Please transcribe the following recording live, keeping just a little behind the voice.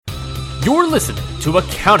You're listening to a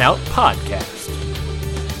Countout Podcast.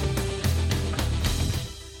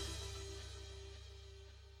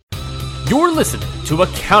 You're listening to a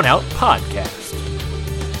Countout Podcast.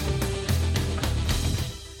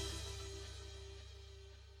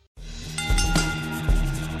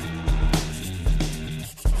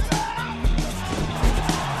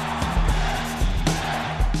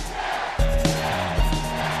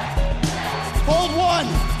 Hold one!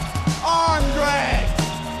 Arm drag!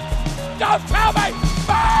 Don't tell me!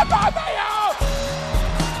 Bye,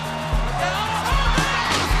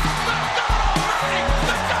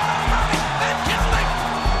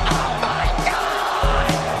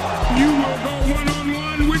 You will go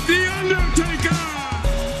one-on-one with The Undertaker!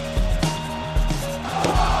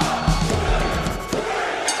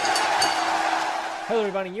 Hello,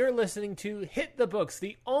 everybody. You're listening to Hit the Books,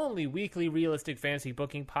 the only weekly realistic fantasy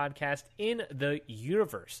booking podcast in the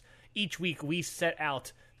universe. Each week, we set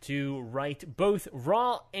out to write both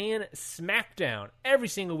Raw and SmackDown every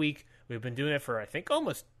single week. We've been doing it for, I think,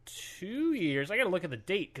 almost 2 years. I got to look at the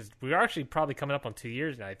date because we're actually probably coming up on 2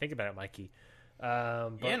 years now. I think about it, Mikey.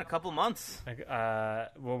 In a couple months. Well,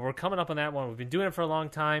 we're coming up on that one. We've been doing it for a long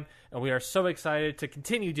time, and we are so excited to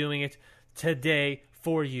continue doing it today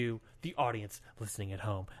for you, the audience listening at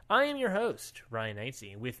home. I am your host, Ryan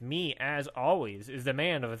Knightsey. With me, as always, is the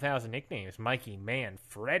man of 1,000 nicknames, Mikey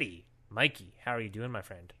Manfredi. Mikey, how are you doing, my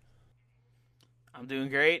friend? I'm doing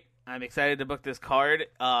great. I'm excited to book this card.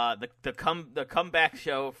 The comeback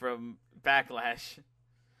show from Backlash.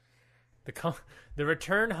 The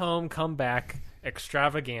return home comeback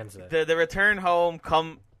extravaganza. The return home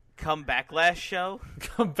come Backlash show.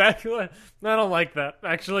 Come back. I don't like that.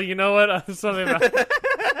 Actually, you know what? There's something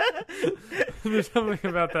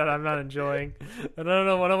about that I'm not enjoying. I don't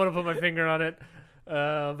know. I don't want to put my finger on it,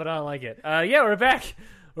 but I don't like it. Yeah, we're back.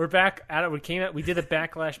 We're back at it. We did a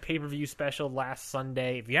Backlash pay-per-view special last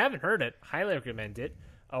Sunday. If you haven't heard it, highly recommend it.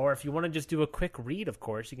 Or if you want to just do a quick read, of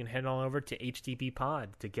course, you can head on over to HTP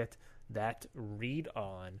Pod to get that read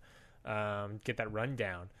on, get that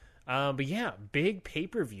rundown. But yeah, big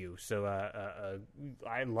pay-per-view. So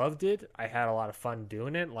I loved it. I had a lot of fun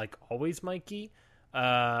doing it, like always, Mikey.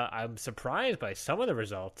 I'm surprised by some of the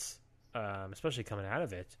results, especially coming out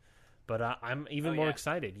of it. But I'm even more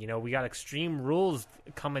excited. You know, we got Extreme Rules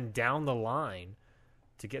coming down the line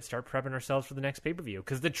to start prepping ourselves for the next pay-per-view.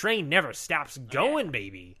 Because the train never stops going,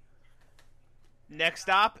 baby. Next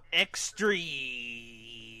stop, Extreme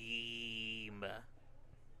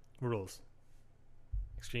Rules.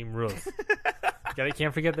 Extreme Rules.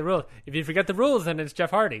 Can't forget the rules. If you forget the rules, then it's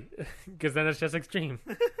Jeff Hardy. Because then it's just Extreme.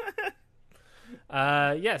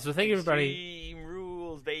 Yeah, so thank you, everybody. Extreme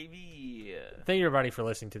Rules, baby. Thank you, everybody, for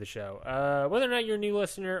listening to the show. Whether or not you're a new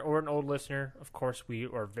listener or an old listener, of course, we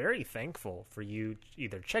are very thankful for you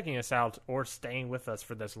either checking us out or staying with us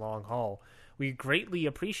for this long haul. We greatly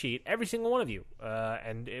appreciate every single one of you.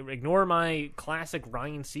 And ignore my classic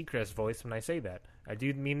Ryan Seacrest voice when I say that. I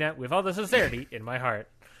do mean that with all the sincerity in my heart.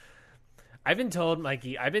 I've been told,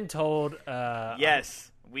 Mikey,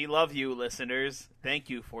 yes, we love you, listeners. Thank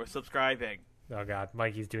you for subscribing. Oh, God,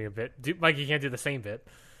 Mikey's doing a bit. Mikey can't do the same bit.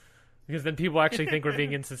 Because then people actually think we're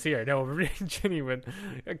being insincere. No, we're being genuine.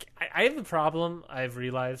 I have a problem, I've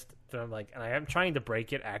realized, that and I am trying to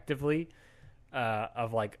break it actively,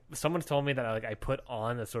 of, someone's told me that, I put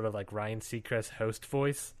on a sort of, Ryan Seacrest host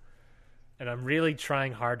voice, and I'm really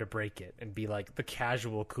trying hard to break it and be, the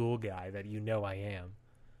casual cool guy that you know I am.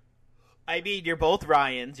 I mean, you're both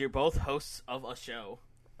Ryans. You're both hosts of a show.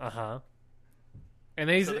 Uh-huh.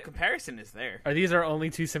 And so the comparison is there. Are these our only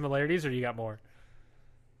two similarities, or you got more?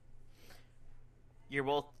 You're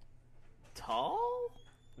both tall?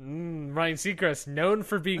 Ryan Seacrest, known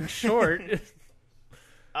for being short.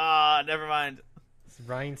 Never mind.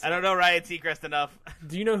 I don't know Ryan Seacrest enough.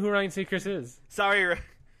 Do you know who Ryan Seacrest is? Sorry,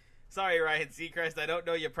 Ryan Seacrest. I don't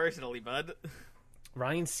know you personally, bud.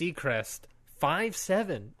 Ryan Seacrest,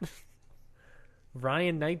 5'7".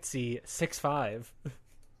 Ryan Knightsey, 6'5".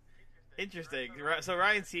 Interesting. So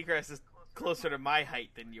Ryan Seacrest is closer to my height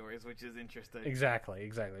than yours, which is interesting. Exactly.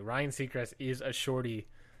 Ryan Seacrest is a shorty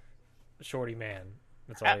man.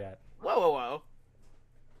 That's all I got. Whoa. Are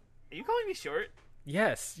you calling me short?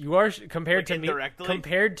 Yes, you are. Compared to indirectly? me,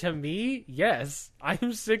 compared to me, yes, I'm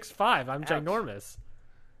 6'5". I'm ginormous.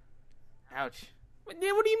 Ouch. What do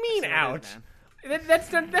you mean, ouch?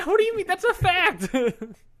 That's What do you mean? That's a fact.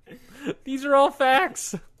 These are all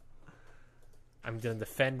facts. I'm going to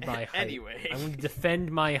defend my height. Anyway. I'm going to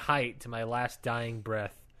defend my height to my last dying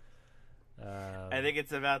breath. I think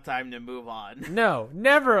it's about time to move on. No,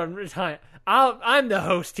 never on time. I'm the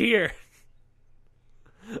host here.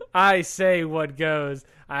 I say what goes.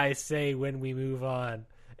 I say when we move on.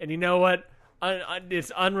 And you know what?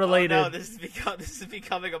 It's unrelated. Oh, no, this is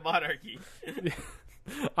becoming a monarchy.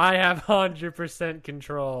 I have 100%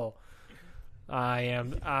 control.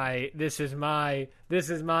 This is my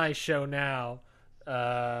show now.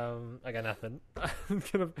 I got nothing.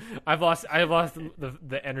 I've lost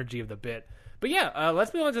the energy of the bit. But yeah,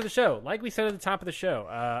 let's move on to the show. Like we said at the top of the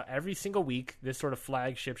show, every single week, this sort of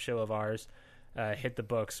flagship show of ours, Hit the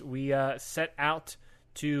Books, we set out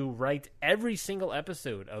to write every single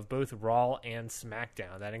episode of both Raw and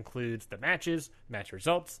SmackDown. That includes the matches, match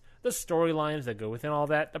results, the storylines that go within all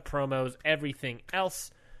that, the promos, everything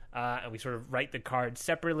else. And we sort of write the cards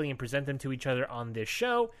separately and present them to each other on this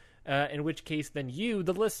show, in which case then you,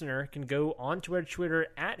 the listener, can go onto our Twitter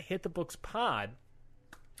at HitTheBooksPod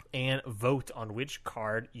and vote on which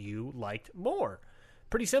card you liked more.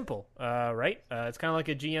 Pretty simple, right? It's kind of like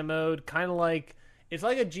a GM mode, it's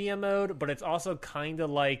like a GM mode, but it's also kind of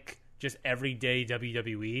like just everyday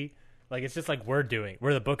WWE. Like, it's just like we're the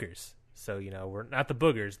bookers. So, we're not the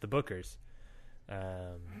boogers, the bookers.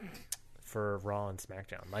 For Raw and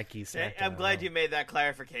SmackDown. Mikey, SmackDown. I'm glad you made that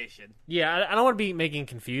clarification. Yeah, I don't want to be making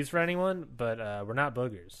confused for anyone, but we're not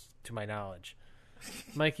boogers, to my knowledge.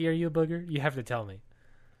 Mikey, are you a booger? You have to tell me.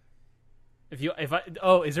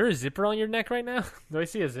 Is there a zipper on your neck right now? Do I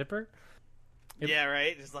see a zipper? Yeah,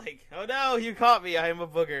 right? Just like, oh no, you caught me, I am a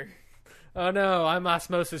booger. Oh no, I'm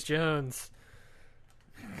Osmosis Jones.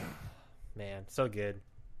 Man, so good.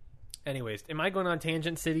 Anyways, am I going on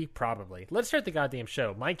Tangent City? Probably. Let's start the goddamn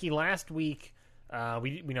show. Mikey, last week,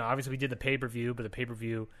 obviously we did the pay-per-view, but the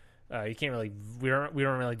pay-per-view, we aren't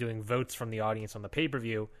really doing votes from the audience on the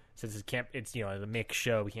pay-per-view, since it's the mixed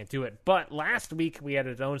show, we can't do it. But last week, we had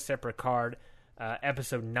its own separate card.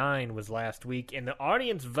 Episode 9 was last week, and the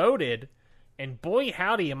audience voted. And boy,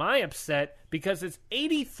 howdy, am I upset because it's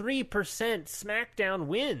 83% SmackDown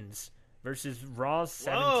wins versus Raw's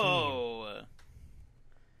 17. Whoa.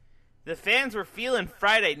 The fans were feeling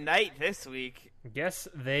Friday night this week. Yes,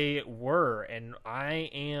 they were, and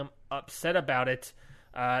I am upset about it.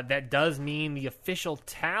 That does mean the official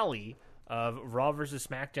tally of Raw versus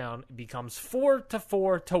SmackDown becomes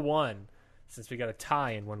 4-4-1 since we got a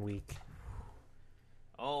tie in 1 week.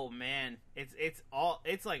 Oh man, it's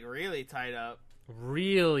like really tied up.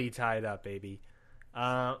 Really tied up, baby.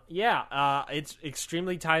 It's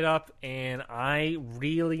extremely tied up, and I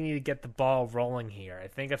really need to get the ball rolling here. I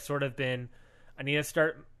think I need to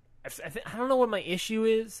start. I don't know what my issue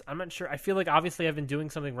is. I'm not sure. I feel like obviously I've been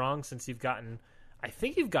doing something wrong since you've gotten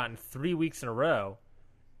 3 weeks in a row.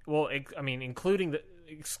 Well, excluding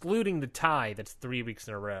the tie, that's 3 weeks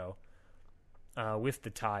in a row. With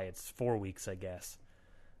the tie, it's 4 weeks, I guess.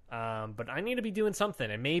 But I need to be doing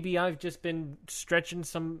something, and maybe I've just been stretching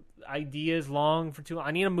some ideas long for too long.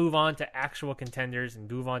 I need to move on to actual contenders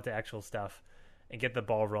and move on to actual stuff and get the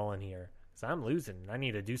ball rolling here. So I'm losing. I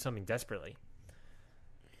need to do something desperately.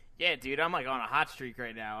 Yeah, dude, I'm like on a hot streak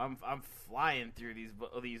right now. I'm flying through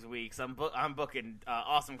these weeks. I'm booking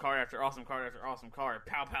awesome card after awesome card after awesome card.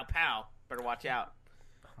 Pow, pow, pow. Better watch out.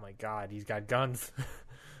 Oh my God, he's got guns.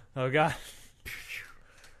 Oh God.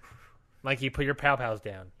 Mikey, put your pow pows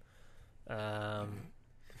down.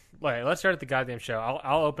 Let's start at the goddamn show.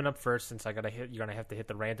 I'll open up first since you're gonna have to hit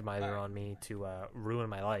the randomizer on me to ruin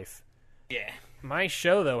my life. Yeah. My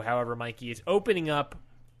show, though, however, Mikey, is opening up.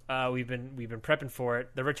 We've been prepping for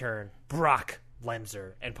it. The return. Brock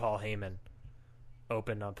Lesnar and Paul Heyman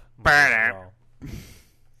open up.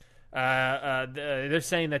 They're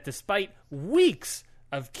saying that despite weeks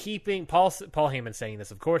of keeping Paul Heyman saying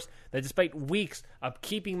this, of course, that despite weeks of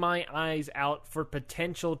keeping my eyes out for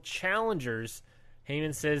potential challengers,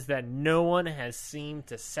 Heyman says that no one has seemed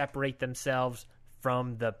to separate themselves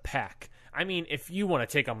from the pack. I mean, if you want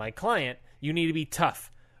to take on my client, you need to be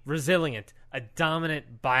tough, resilient, a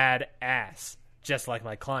dominant badass, just like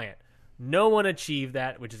my client. No one achieved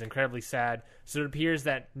that, which is incredibly sad. So it appears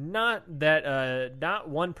that not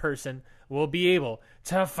one person will be able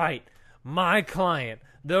to fight my client,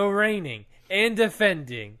 the reigning and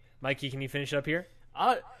defending. Mikey, can you finish up here?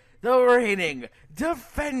 The reigning,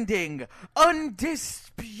 defending,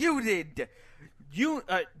 undisputed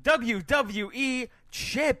WWE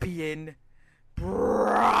champion,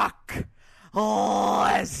 Brock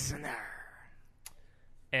Lesnar.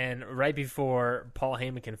 And right before Paul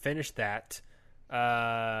Heyman can finish that,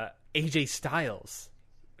 AJ Styles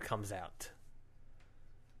comes out.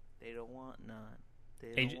 They don't want none.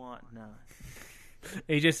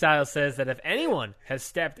 AJ Styles says that if anyone has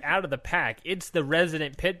stepped out of the pack, it's the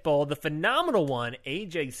resident pit bull, the phenomenal one,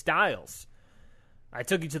 AJ Styles. I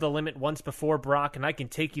took you to the limit once before, Brock, and I can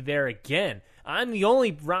take you there again. I'm the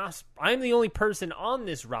only person on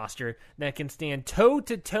this roster that can stand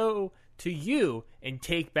toe-to-toe to you and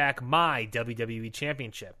take back my WWE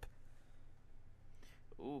Championship.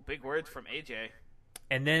 Ooh, big words from AJ.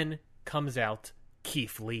 And then comes out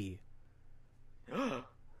Keith Lee.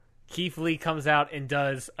 Keith Lee comes out and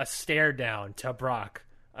does a stare down to Brock.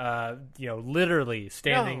 Literally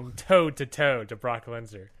standing toe-to-toe to Brock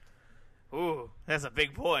Lesnar. Ooh, that's a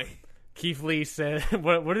big boy. Keith Lee said,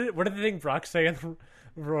 what did the thing Brock say in the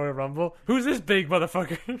Royal Rumble? Who's this big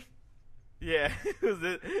motherfucker? Yeah, who's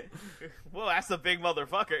it? Well, that's a big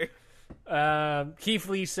motherfucker. Keith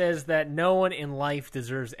Lee says that no one in life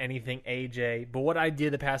deserves anything, AJ, but what I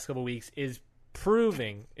did the past couple weeks is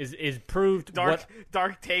proved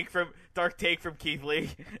dark take from Keith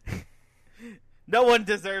Lee. No one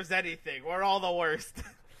deserves anything. We're all the worst.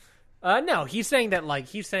 No, he's saying that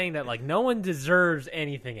no one deserves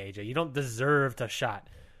anything, AJ. You don't deserve to shot.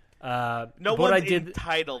 No one's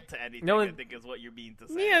entitled to anything. I think is what you mean to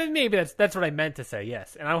say. Yeah, maybe that's what I meant to say.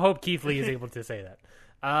 Yes, and I hope Keith Lee is able to say that.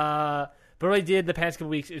 But what I did the past couple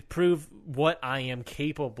weeks is prove what I am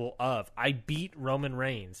capable of. I beat Roman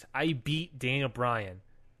Reigns. I beat Daniel Bryan.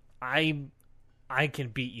 I can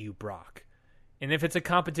beat you, Brock. And if it's a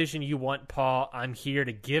competition you want, Paul, I'm here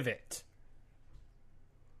to give it.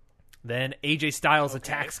 Then AJ Styles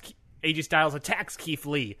attacks Keith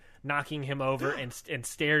Lee, knocking him over and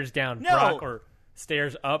stares down Brock, or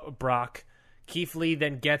stares up Brock. Keith Lee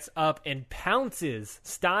then gets up and pounces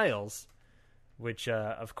Styles, which,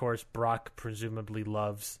 of course, Brock presumably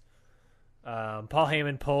loves. Paul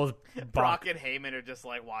Heyman pulls... Brock and Heyman are just,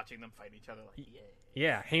 like, watching them fight each other. Like,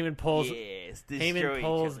 yeah, Heyman pulls... Yes, destroy each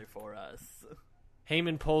other for us.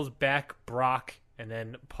 Heyman pulls back Brock, and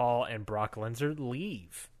then Paul and Brock Lesnar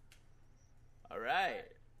leave. All right.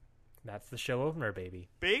 That's the show opener, baby.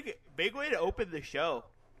 Big way to open the show.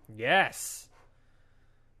 Yes,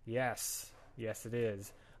 it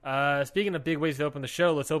is. Speaking of big ways to open the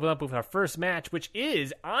show, let's open up with our first match, which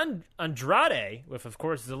is Andrade, with, of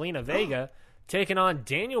course, Zelina Vega, taking on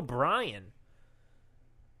Daniel Bryan.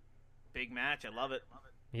 Big match. I love it.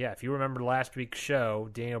 Yeah, if you remember last week's show,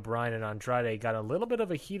 Daniel Bryan and Andrade got a little bit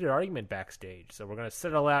of a heated argument backstage. So we're going to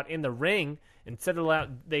settle out in the ring, and settle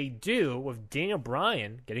out they do with Daniel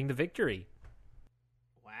Bryan getting the victory.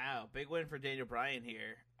 Wow, big win for Daniel Bryan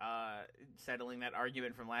here. Settling that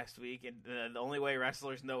argument from last week, and the only way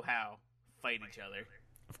wrestlers know how, fight each other.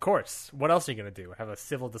 Of course. What else are you going to do? Have a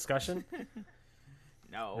civil discussion?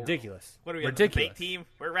 No. Ridiculous. What are we, ridiculous. A debate team?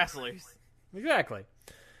 We're wrestlers. Exactly.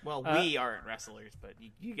 Well, we aren't wrestlers, but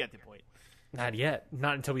you get the point. Not yet.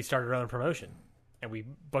 Not until we start our own promotion, and we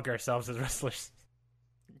book ourselves as wrestlers.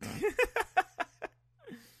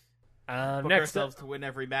 Book ourselves to win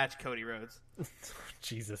every match, Cody Rhodes.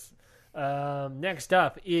 Jesus. Next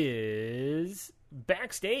up is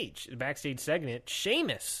backstage. The backstage segment.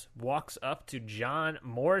 Sheamus walks up to John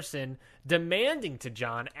Morrison, demanding to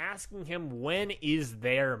John, asking him when is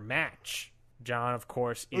their match. John, of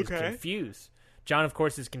course, is confused. John, of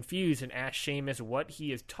course, is confused and asks Sheamus what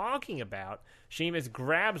he is talking about. Sheamus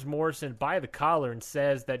grabs Morrison by the collar and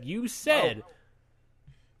says that you said...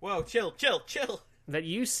 Whoa, chill. That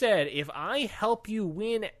you said, if I help you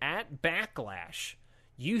win at Backlash,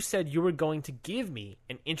 you said you were going to give me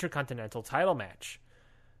an Intercontinental title match.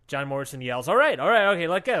 John Morrison yells, all right, okay,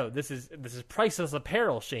 let go. This is priceless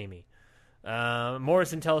apparel, Shamey.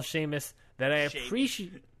 Morrison tells Sheamus that I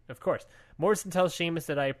appreciate... Of course. Morrison tells Sheamus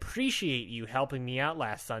that I appreciate you helping me out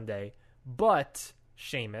last Sunday, but,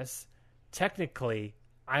 Sheamus, technically,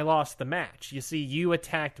 I lost the match. You see, you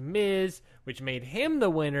attacked Miz, which made him the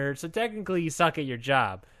winner, so technically you suck at your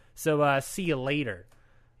job. So, see you later.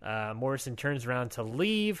 Morrison turns around to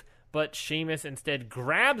leave, but Sheamus instead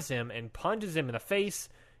grabs him and punches him in the face.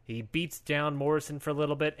 He beats down Morrison for a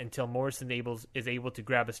little bit until Morrison is able to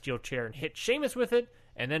grab a steel chair and hit Sheamus with it,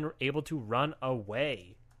 and then able to run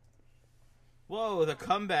away. Whoa, the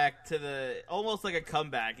comeback almost like a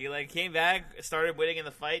comeback. He came back, started winning in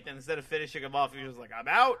the fight, and instead of finishing him off, he was like, I'm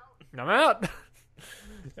out.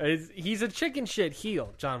 He's a chicken shit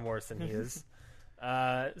heel, John Morrison, he is.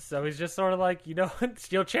 So he's just sort of like,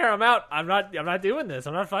 steel chair, I'm out. I'm not doing this.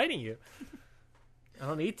 I'm not fighting you. I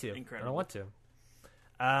don't need to. Incredible. I don't want to.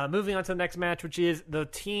 Moving on to the next match, which is the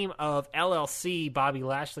team of LLC, Bobby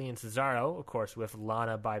Lashley and Cesaro, of course, with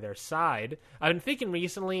Lana by their side. I've been thinking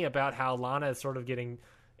recently about how Lana is sort of in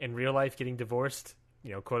real life, getting divorced,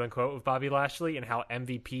 quote unquote, with Bobby Lashley, and how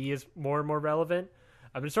MVP is more and more relevant.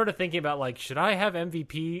 I've been sort of thinking about, should I have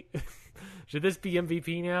MVP? Should this be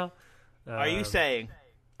MVP now? Are you saying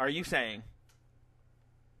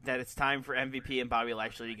that it's time for MVP and Bobby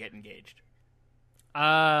Lashley to get engaged?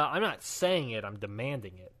 I'm not saying it. I'm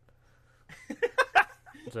demanding it.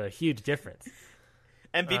 It's a huge difference.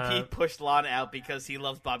 MVP pushed Lana out because he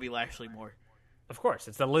loves Bobby Lashley more. Of course,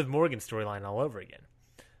 it's the Liv Morgan storyline all over again.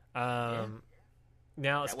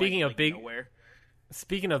 Now, speaking of big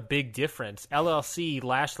difference, LLC,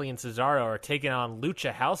 Lashley, and Cesaro are taking on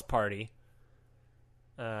Lucha House Party.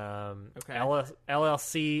 LLC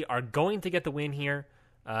are going to get the win here.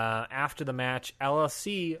 After the match,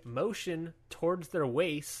 LLC motion towards their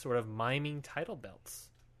waist, sort of miming title belts.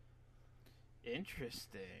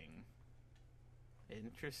 Interesting.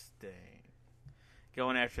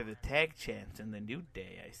 Going after the tag champs in the New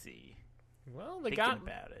Day, I see. Well, they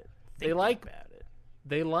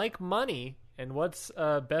like money, and what's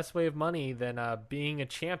best way of money than being a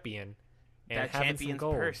champion and that having champion's some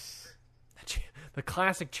gold? Purse. The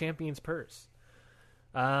classic champion's purse.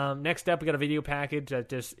 Next up, we got a video package that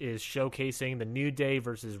just is showcasing the New Day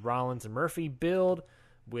versus Rollins and Murphy build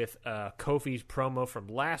with Kofi's promo from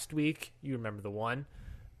last week. You remember the one.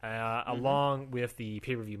 Along with the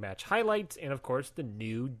pay-per-view match highlights and, of course, the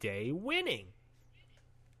New Day winning.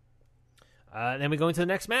 Then we go into the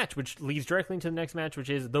next match, which leads directly into the next match, which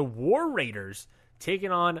is the War Raiders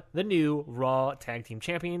taking on the new Raw Tag Team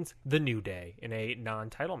Champions, the New Day, in a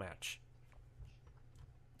non-title match.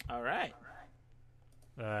 All right.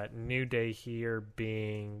 New Day here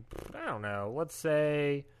being, I don't know, let's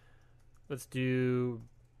do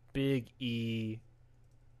Big E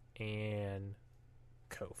and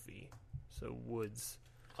Kofi. So Woods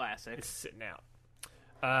Classic. is sitting out.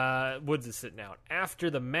 Woods is sitting out. After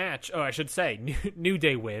the match, I should say, New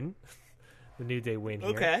Day win. The New Day win here.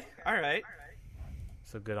 Okay, all right.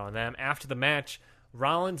 So good on them. After the match,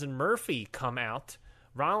 Rollins and Murphy come out.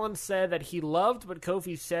 Rollins said that he loved what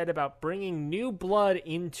Kofi said about bringing new blood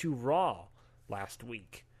into Raw last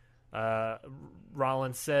week.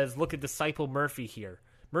 Rollins says, look at Disciple Murphy here.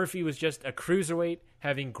 Murphy was just a cruiserweight,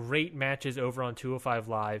 having great matches over on 205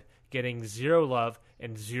 Live, getting zero love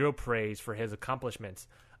and zero praise for his accomplishments.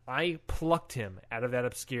 I plucked him out of that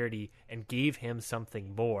obscurity and gave him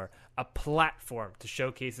something more, a platform to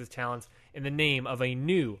showcase his talents in the name of a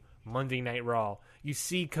new Monday Night Raw. You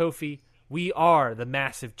see, Kofi, we are the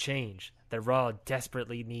massive change that Raw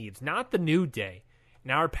desperately needs, not the New Day.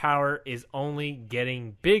 And our power is only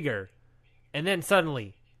getting bigger. And then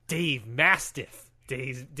suddenly, Dave Mastiff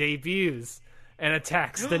debuts and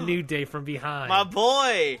attacks the New Day from behind. My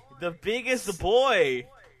boy, the biggest boy.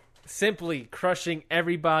 Simply crushing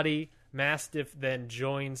everybody. Mastiff then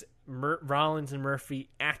joins Rollins and Murphy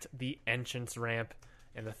at the entrance ramp,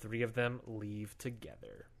 and the three of them leave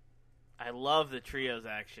together. I love the trios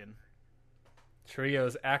action.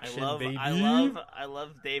 Trios action, baby. I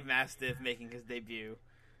love Dave Mastiff making his debut.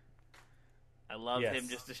 I love Yes. him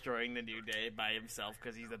just destroying the New Day by himself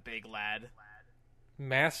because he's a big lad.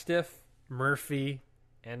 Mastiff, Murphy,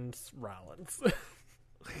 and Rollins.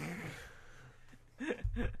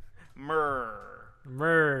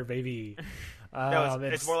 Murr, baby. No,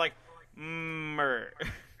 it's more like murr.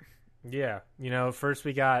 Yeah, first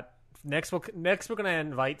we got next we're gonna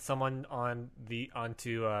invite someone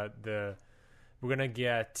onto the. We're gonna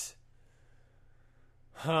get.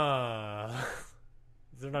 Is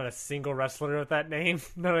there not a single wrestler with that name?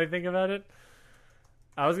 Now that I think about it,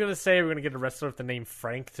 I was gonna say we're gonna get a wrestler with the name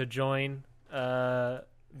Frank to join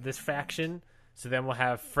this faction. So then we'll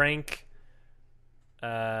have Frank.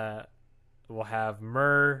 We'll have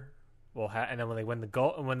Murr. And then when they win the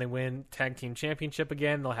gold, and when they win tag team championship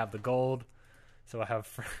again, they'll have the gold. So we'll have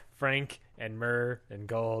Frank and Murr and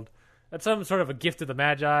gold. That's some sort of a gift of the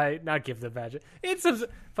Magi. Not gift of the Magi. It's some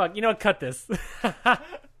fuck. You know what? Cut this.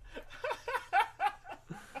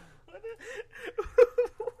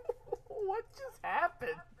 What just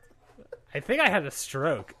happened? I think I had a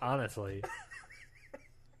stroke. Honestly,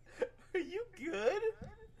 Are you good?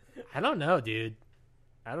 I don't know, dude.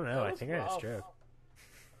 I don't know. That I was think I had a rough. stroke.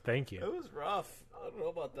 Thank you. It was rough. I don't know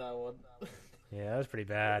about that one. Yeah, that was pretty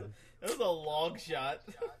bad. That was a long shot.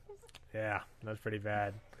 Yeah, that was pretty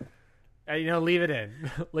bad. Leave it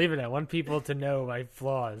in. Leave it in. I want people to know my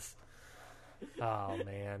flaws. Oh,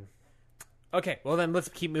 man. Okay, well then let's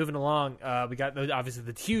keep moving along. We got obviously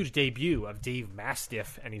the huge debut of Dave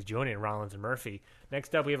Mastiff, and he's joining Rollins and Murphy.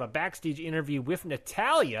 Next up, we have a backstage interview with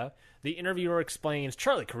Natalya. The interviewer explains,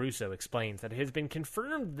 Charlie Caruso explains, that it has been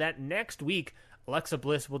confirmed that next week Alexa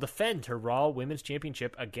Bliss will defend her Raw Women's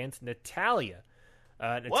Championship against Natalya.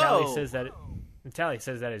 Natalya says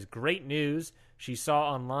that is great news. She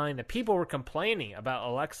saw online that people were complaining about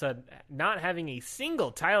Alexa not having a single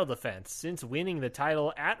title defense since winning the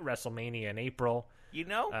title at WrestleMania in April.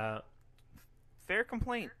 fair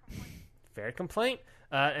complaint. Fair complaint.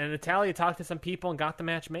 And Natalya talked to some people and got the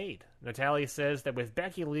match made. Natalya says that with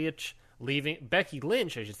Becky Lynch leaving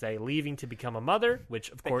to become a mother,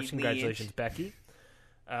 which of course, congratulations, Becky.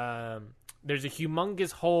 There's a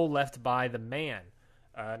humongous hole left by the man.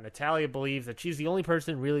 Natalya believes that she's the only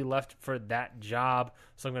person really left for that job,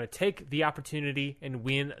 so I'm going to take the opportunity and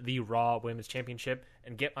win the Raw Women's Championship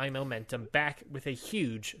and get my momentum back with a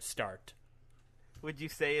huge start. Would you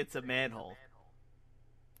say it's a manhole?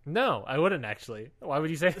 No, I wouldn't actually. Why would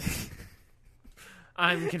you say?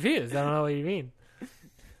 I'm confused. I don't know what you mean.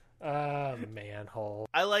 Manhole.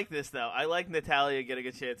 I like this though. I like Natalya getting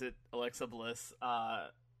a chance at Alexa Bliss,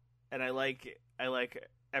 and I like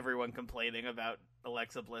everyone complaining about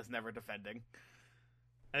Alexa Bliss never defending.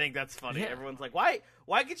 I think that's funny. Yeah. Everyone's like, why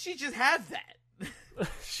could she just have that?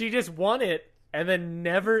 She just won it and then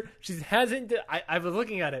never. She hasn't. I was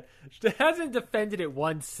looking at it. She hasn't defended it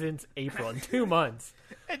once since April in 2 months.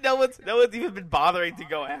 And no one's even been bothering to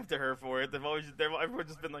go after her for it. Everyone's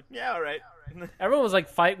just been like, yeah, all right. Everyone was like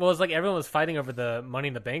everyone was fighting over the Money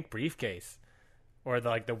in the Bank briefcase, or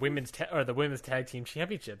the women's tag team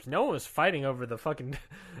championships. No one was fighting over the fucking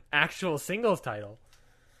actual singles title.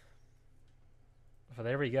 So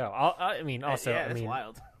there we go. It's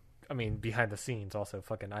wild. I mean, behind the scenes, also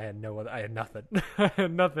fucking. I had nothing. I had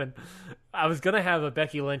nothing. I was gonna have a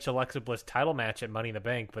Becky Lynch Alexa Bliss title match at Money in the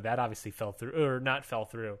Bank, but that obviously fell through, or not fell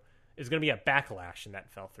through. It was gonna be a Backlash, and that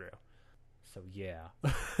fell through. So yeah.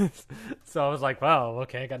 So I was like, wow,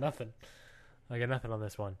 okay, I got nothing on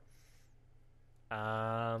this one.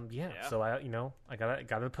 Yeah. So I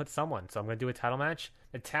gotta put someone. So I'm gonna do a title match.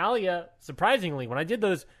 Natalya, surprisingly, when I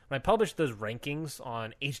published those rankings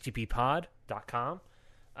on htppod.com,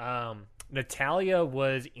 Natalya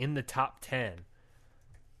was in the top 10.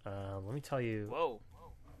 Let me tell you. Whoa.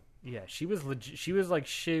 Yeah, she was legit. She was like,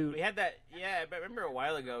 shoot. We had that. Yeah, I remember a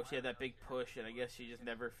while ago she had that big push, and I guess she just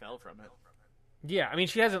never fell from it. Yeah, I mean,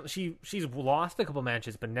 she hasn't. She's lost a couple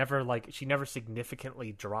matches, but never she never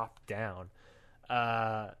significantly dropped down.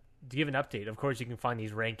 To give an update, of course, you can find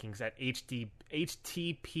these rankings at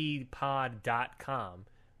htppod.com.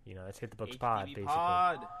 You know, that's Hit the Books Pod, basically.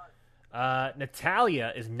 Pod.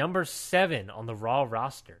 Natalya is number 7 on the Raw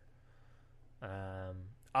roster.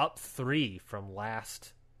 Up 3 from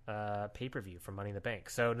last pay-per-view from Money in the Bank.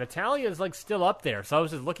 So Natalya is still up there. So I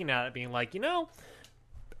was just looking at it being like,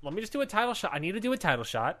 let me just do a title shot. I need to do a title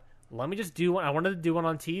shot. Let me just do one. I wanted to do one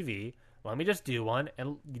on TV. Let me just do one.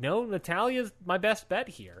 And, Natalya's my best bet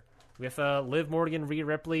here. With Liv Morgan, Rhea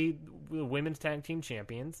Ripley, women's tag team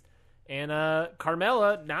champions. And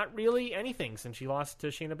Carmella, not really anything since she lost to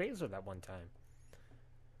Shayna Baszler that one time.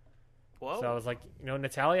 Whoa. So I was like,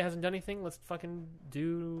 Natalya hasn't done anything. Let's fucking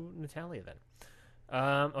do Natalya then.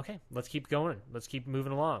 Okay, let's keep going. Let's keep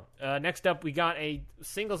moving along. Next up, we got a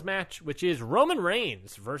singles match, which is Roman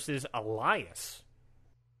Reigns versus Elias.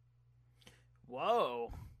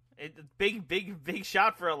 Whoa. Big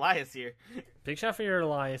shot for Elias here. Big shot for your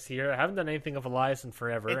Elias here. I haven't done anything of Elias in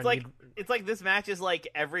forever. It's like this match is like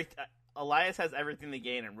Elias has everything to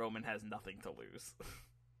gain and Roman has nothing to lose.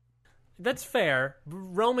 That's fair.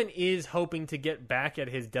 Roman is hoping to get back at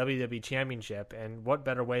his WWE Championship, and what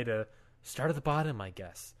better way to start at the bottom, I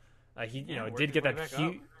guess. He did get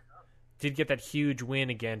that huge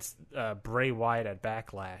win against Bray Wyatt at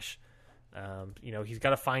Backlash. He's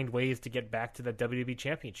got to find ways to get back to the WWE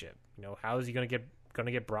Championship. How is he going to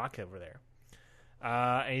get Brock over there?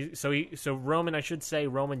 So Roman, I should say,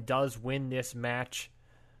 Roman does win this match,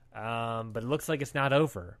 but it looks like it's not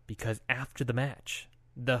over because after the match,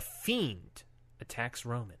 the Fiend attacks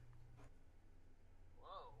Roman.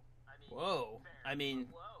 Whoa. I mean,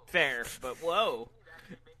 fair, but whoa.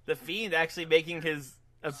 The Fiend actually making his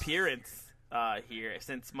appearance here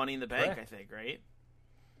since Money in the Bank, Correct. I think, right?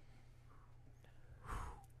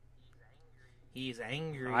 He's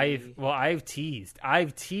angry. I've teased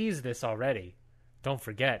this already. Don't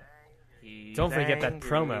forget. Don't forget that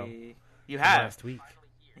promo. You have last week.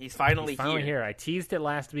 He's finally here. I teased it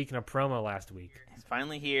last week in a promo last week. He's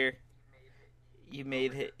finally here.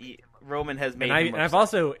 Roman has made. And I've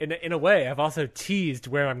also, in a way, I've also teased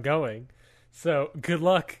where I'm going. So good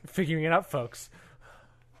luck figuring it out, folks.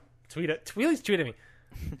 Please tweet at me.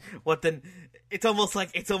 What then? It's almost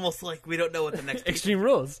like we don't know what the next Extreme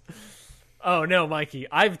Rules. Oh no, Mikey!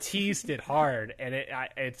 I've teased it hard, and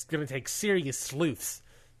it's going to take serious sleuths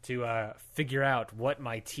to figure out what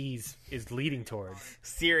my tease is leading towards.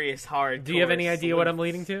 Serious hard. Do you have any idea what I'm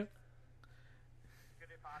leading to?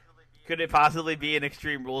 Could it possibly be an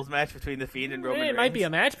Extreme Rules match between The Fiend and Roman Reigns? It might be a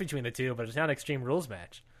match between the two, but it's not an Extreme Rules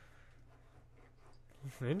match.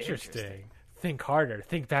 Interesting. Think harder.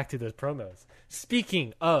 Think back to those promos.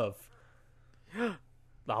 Speaking of,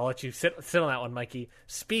 I'll let you sit on that one, Mikey.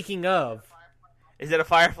 Speaking of, Is it a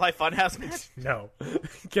Firefly Funhouse match? no,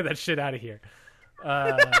 get that shit out of here.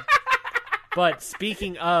 But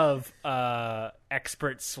speaking of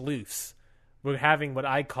expert sleuths, we're having what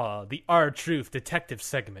I call the R-Truth detective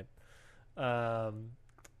segment.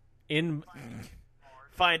 In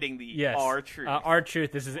Finding the yes, R-Truth.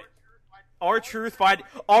 R-Truth. This is R-Truth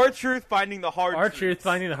finding the hard R-Truth truths.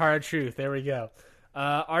 finding the hard truth. There we go.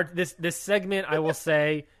 This segment, I will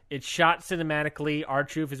say, it's shot cinematically.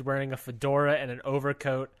 R-Truth is wearing a fedora and an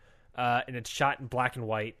overcoat, and it's shot in black and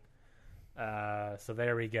white. So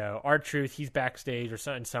there we go. R-Truth, he's backstage or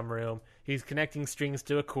in some room. He's connecting strings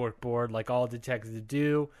to a corkboard like all detectives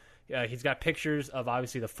do. He's got pictures of,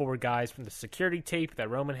 obviously, the 4 guys from the security tape that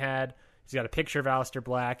Roman had. He's got a picture of Aleister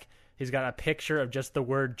Black. He's got a picture of just the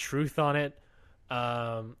word truth on it,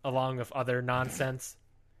 along with other nonsense.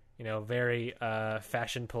 Very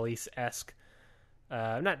Fashion Police-esque.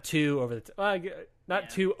 Not too over the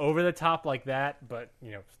too over the top like that, but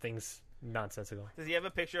things nonsensical. Does he have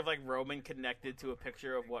a picture of like Roman connected to a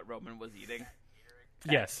picture of what Roman was eating?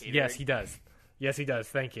 Yes, he does. Yes, he does.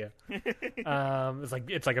 Thank you. It's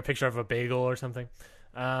like a picture of a bagel or something.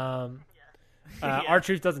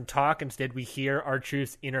 R-Truth doesn't talk. Instead, we hear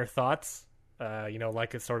R-Truth's inner thoughts.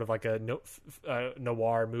 Like it's sort of like a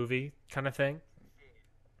noir movie kind of thing.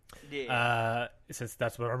 Yeah. Since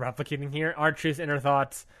that's what I'm replicating here, R-Truth's inner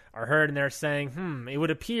thoughts are heard, and they're saying, it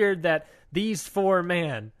would appear that these 4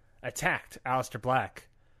 men attacked Aleister Black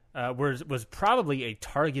was probably a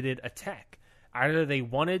targeted attack. Either they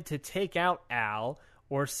wanted to take out Al,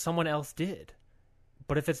 or someone else did.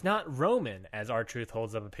 But if it's not Roman, as R-Truth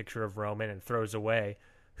holds up a picture of Roman and throws away,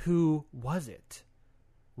 who was it?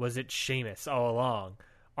 Was it Sheamus all along?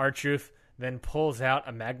 R-Truth then pulls out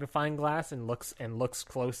a magnifying glass and looks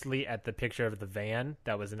closely at the picture of the van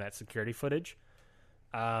that was in that security footage.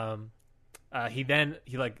 He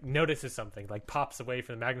notices something, pops away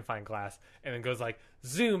from the magnifying glass, and then goes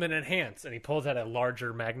zoom and enhance, and he pulls out a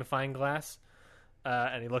larger magnifying glass,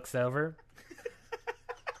 and he looks over.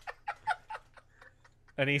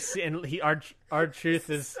 And R-Truth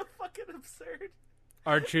is so fucking absurd.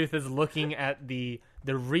 R-Truth is looking at the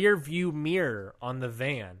rear view mirror on the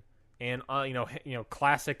van, and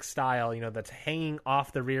classic style, that's hanging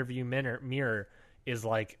off the rear view mirror is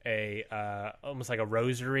like a almost like a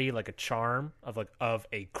rosary, like a charm of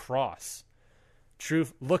a cross.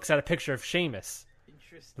 Truth looks at a picture of Sheamus.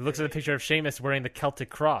 Interesting. He looks at a picture of Sheamus wearing the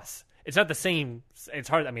Celtic cross. It's not the same. It's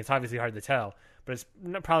hard. I mean, it's obviously hard to tell, but it's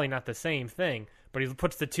probably not the same thing. But he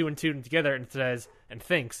puts the 2 and 2 together and says and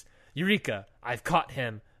thinks, "Eureka! I've caught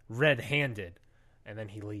him red-handed," and then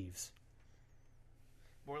he leaves.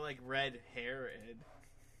 More like red hair and.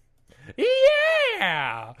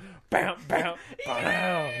 Yeah! Bam, bam,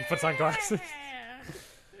 bam. He puts on glasses.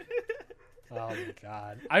 Oh my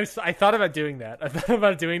god! I thought about doing that.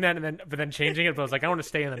 But then changing it. But I was like, I want to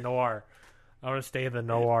stay in the noir. I want to stay in the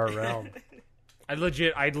noir realm. I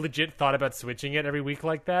legit thought about switching it every week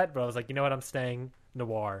like that. But I was like, you know what? I'm staying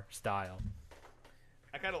noir style.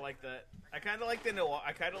 I kind of like that. I kind of like the noir.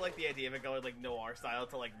 I kind of like the idea of it going noir style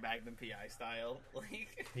to Magnum PI style.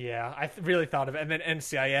 Yeah, I really thought of it, and then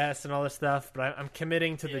NCIS and all this stuff. But I'm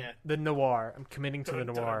committing to the noir. I'm committing to the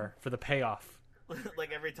noir for the payoff.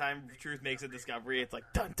 Every time Truth makes a discovery, it's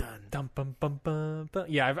dun dun dum bum bum bum bum.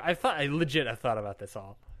 Yeah, I thought about this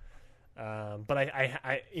all. But I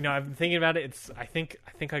I've been thinking about it. I think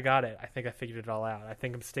I got it. I think I figured it all out. I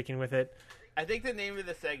think I'm sticking with it. I think the name of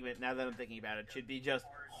the segment, now that I'm thinking about it, should be just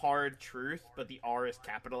Hard Truth, but the R is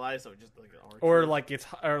capitalized, so just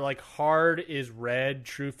R. Hard is red,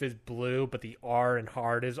 truth is blue, but the R in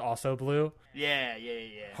hard is also blue. Yeah.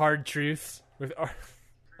 Hard truths with R.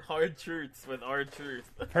 Hard Truths with R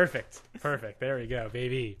Truth. Perfect. There we go,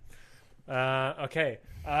 baby. Okay.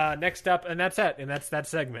 Next up, and that's it, and that's that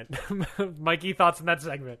segment. Mikey, thoughts on that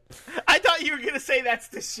segment? I thought you were gonna say that's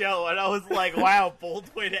the show, and I was like, "Wow,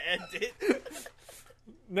 bold way to end it."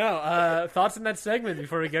 No, thoughts on that segment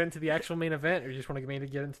before we get into the actual main event, or you just want to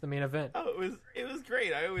get into the main event? Oh, it was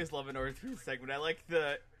great. I always love an R-Truth segment. I like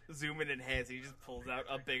the zoom and enhance. He just pulls out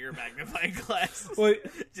a bigger magnifying glass. Well,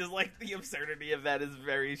 just the absurdity of that is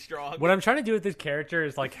very strong. What I'm trying to do with this character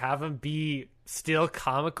is have him be still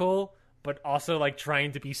comical, but also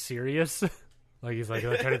trying to be serious. He's trying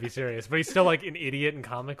to be serious, but he's still an idiot and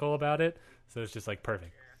comical about it. So it's just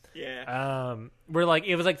perfect. Yeah.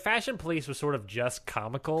 It was Fashion Police was sort of just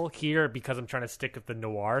comical here because I'm trying to stick with the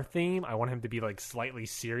noir theme. I want him to be slightly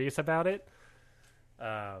serious about it.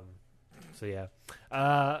 So yeah.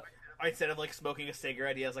 instead of like smoking a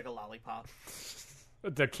cigarette, he has like a lollipop.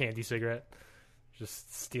 The candy cigarette.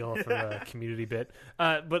 Just steal it from a community bit.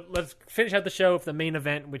 But let's finish out the show with the main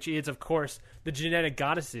event, which is, of course, the Genetic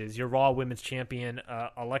Goddesses, your Raw Women's Champion,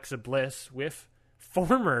 Alexa Bliss, with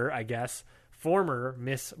former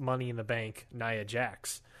Miss Money in the Bank, Nia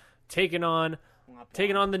Jax, taking on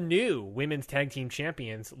the new Women's Tag Team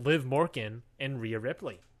Champions, Liv Morgan and Rhea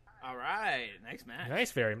Ripley. All right, nice match.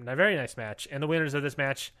 Very nice match. And the winners of this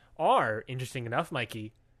match are, interesting enough,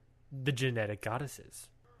 Mikey, the Genetic Goddesses.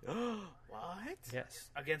 What? Yes.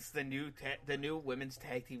 Against the new women's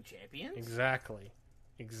tag team champions? Exactly.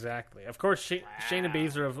 Of course, Shayna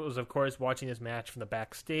Baszler was, of course, watching this match from the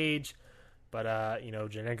backstage, but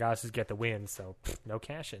Genetic Goddesses get the win, so no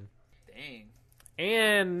cash in. Dang.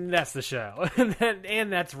 And that's the show,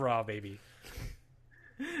 and that's Raw, baby.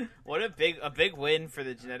 What a big win for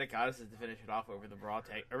the Genetic Goddesses to finish it off over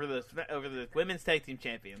the women's tag team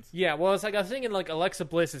champions. Yeah, well, it's like I was thinking, like Alexa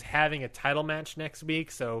Bliss is having a title match next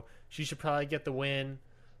week, so she should probably get the win.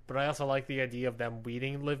 But I also like the idea of them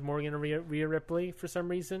beating Liv Morgan and Rhea Ripley for some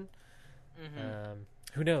reason. Mm-hmm.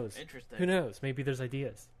 Who knows? Interesting. Who knows? Maybe there's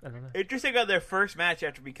ideas. I don't know. Interesting on their first match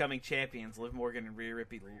after becoming champions, Liv Morgan and Rhea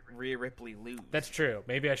Ripley lose. That's true.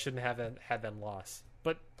 Maybe I shouldn't have had them lost,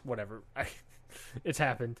 but whatever. It's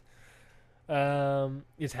happened.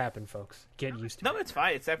 It's happened, folks. Get used to it. No, it's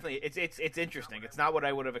fine. It's definitely it's interesting. It's not what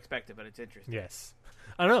I would have expected, but it's interesting. Yes.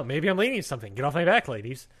 I don't know. Maybe I'm leading something. Get off my back,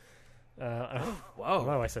 ladies. Whoa.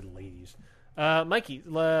 Oh, I said ladies. Mikey,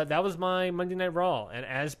 that was my Monday Night Raw, and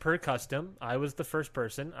as per custom, I was the first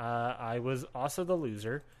person. I was also the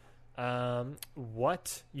loser.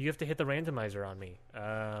 What? You have to hit the randomizer on me.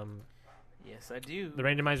 Yes, I do. The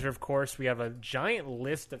randomizer, of course, we have a giant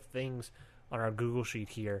list of things on our Google sheet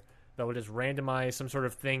here that will just randomize some sort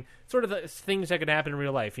of thing, things that could happen in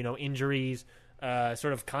real life. Injuries,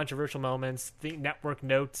 sort of controversial moments, network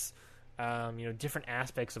notes, different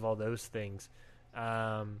aspects of all those things.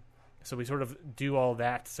 So we sort of do all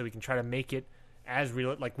that so we can try to make it as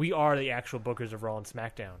real, like we are the actual bookers of Raw and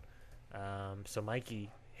SmackDown. So Mikey,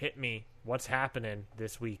 hit me. What's happening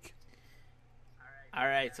this week? All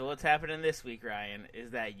right, so what's happening this week, Ryan,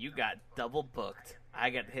 is that you got double booked. I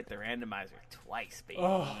got to hit the randomizer twice, baby.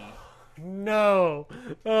 Oh, no.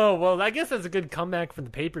 Oh, well, I guess that's a good comeback from the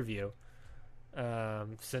pay-per-view.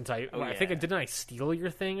 Since I think, didn't I steal your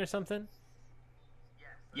thing or something?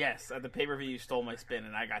 Yes, at the pay-per-view you stole my spin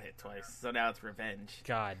and I got hit twice, so now it's revenge.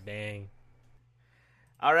 God dang.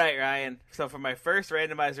 All right, Ryan. So for my first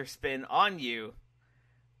randomizer spin on you,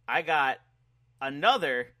 I got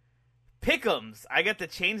another Pick'ems. I got to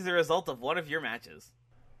change the result of one of your matches.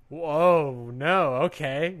 Whoa, no.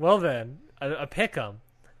 Okay. Well then, a Pick'em.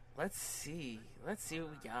 Let's see what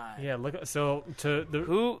we got. Yeah, look. So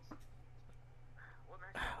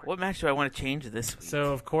what match do I want to change this week?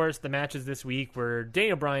 So of course the matches this week were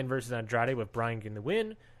Daniel Bryan versus Andrade with Bryan getting the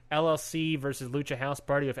win, LLC versus Lucha House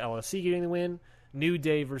Party with LLC getting the win, New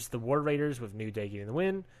Day versus the War Raiders with New Day getting the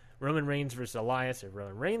win, Roman Reigns versus Elias with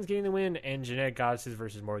Roman Reigns getting the win, and Genetic Goddesses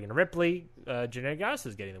versus Morgan Ripley, Genetic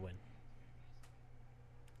Goddesses getting the win.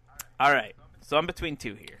 All right, so I'm between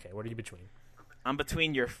two here. Okay, what are you between? I'm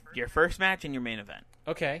between your first match and your main event.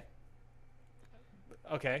 Okay,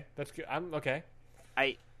 that's good. I'm okay.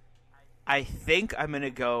 I think I'm gonna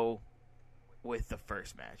go with the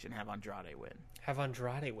first match and have Andrade win. Have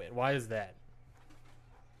Andrade win. Why is that?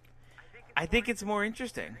 I think it's more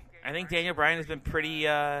interesting. I think Daniel Bryan has been pretty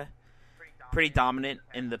dominant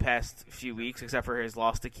in the past few weeks, except for his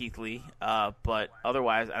loss to Keith Lee. But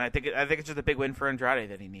otherwise, and I think it's just a big win for Andrade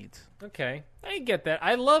that he needs. Okay, I get that.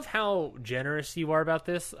 I love how generous you are about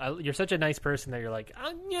this. You're such a nice person that you're like,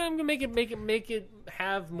 I'm gonna make it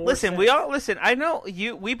have more. Listen, sense. I know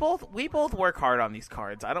you. We both work hard on these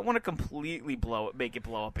cards. I don't want to completely make it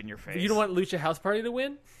blow up in your face. You don't want Lucha House Party to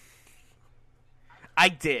win? I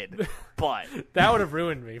did, but that would have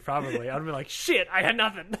ruined me. Probably, I'd have been like, shit, I had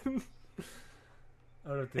nothing. I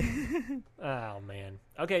don't think. Oh man.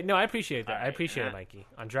 Okay, no, I appreciate that. Right, I appreciate it, Mikey.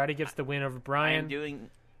 Andrade gets the win over Bryan. I'm doing.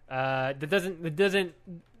 That doesn't.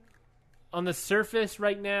 On the surface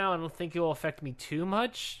right now, I don't think it will affect me too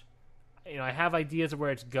much. I have ideas of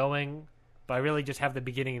where it's going, but I really just have the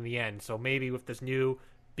beginning and the end. So maybe with this new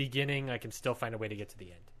beginning, I can still find a way to get to the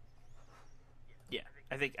end. Yeah,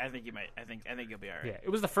 I think you might. I think you'll be all right. Yeah, it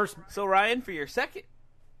was the first. So Ryan, for your second.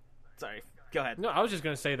 Sorry. Go ahead. No, I was just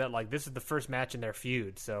going to say that this is the first match in their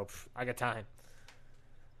feud, so I got time.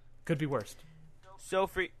 Could be worse. So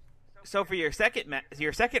for your second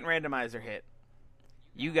randomizer hit,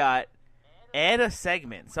 you got add a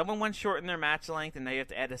segment. Someone went short in their match length, and now you have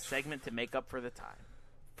to add a segment to make up for the time.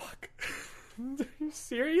 Fuck. Are you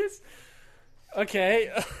serious?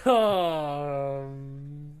 Okay.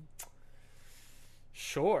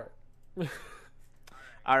 Sure.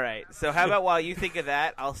 All right. So how about while you think of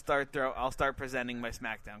that, I'll start presenting my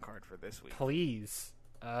SmackDown card for this week. Please.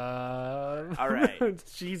 All right.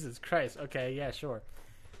 Jesus Christ. Okay, yeah, sure.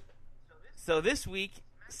 So this week,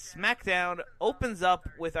 SmackDown opens up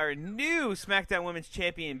with our new SmackDown Women's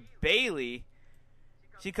Champion, Bayley.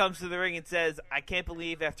 She comes to the ring and says, "I can't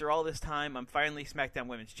believe after all this time, I'm finally SmackDown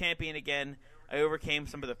Women's Champion again. I overcame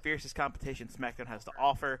some of the fiercest competition SmackDown has to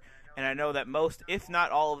offer, and I know that most, if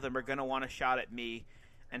not all of them, are going to want a shot at me.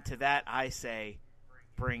 And to that, I say,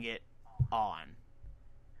 bring it on."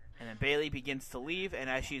 And then Bayley begins to leave, and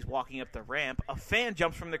as she's walking up the ramp, a fan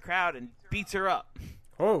jumps from the crowd and beats her up.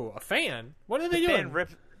 Oh, a fan? What are they doing?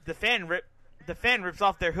 The fan rips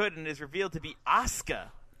off their hood and is revealed to be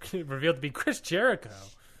Asuka. Revealed to be Chris Jericho.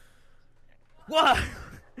 What?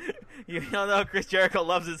 You don't know Chris Jericho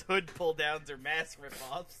loves his hood pull downs or mask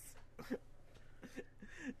rip-offs.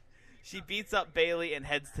 She beats up Bayley and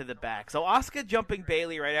heads to the back. So Asuka jumping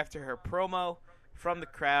Bayley right after her promo from the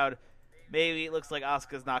crowd. Maybe it looks like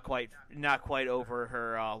Asuka's not quite over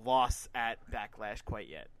her loss at Backlash quite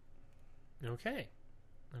yet. Okay.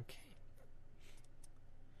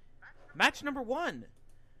 Match number 1.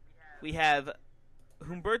 We have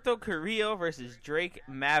Humberto Carrillo versus Drake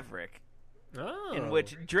Maverick. Oh. In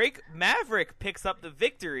which Drake Maverick picks up the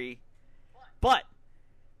victory, but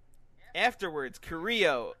afterwards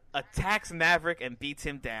Carrillo attacks Maverick and beats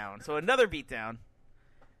him down. So another beatdown.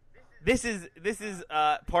 This is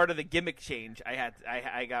part of the gimmick change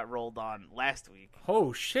I got rolled on last week.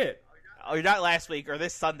 Oh shit. Or not last week, or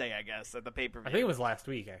this Sunday, I guess, at the pay-per-view. I think it was last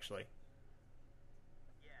week, actually.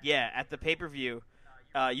 Yeah, at the pay-per-view,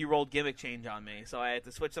 you rolled gimmick change on me, so I had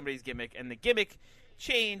to switch somebody's gimmick, and the gimmick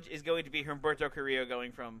change is going to be Humberto Carrillo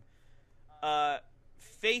going from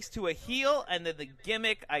face to a heel, and then the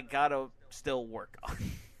gimmick I gotta still work on.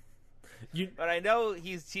 But I know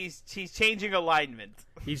he's changing alignment.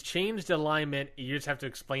 He's changed alignment. You just have to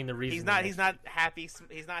explain the reason. He's not happy.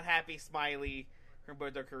 He's not happy, smiley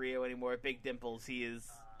Humberto Carrillo anymore. Big dimples. He is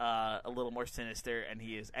a little more sinister, and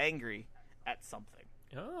he is angry at something.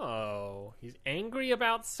 Oh, he's angry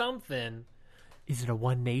about something. Is it a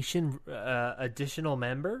One Nation additional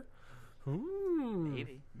member?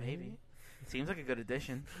 Maybe. Seems like a good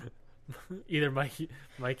addition. Either Mikey,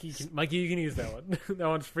 you can use that one. That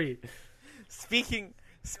one's free.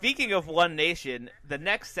 Speaking of One Nation, the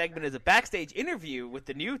next segment is a backstage interview with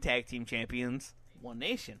the new tag team champions, One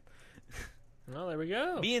Nation. Well, there we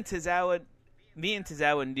go. Me and Tozawa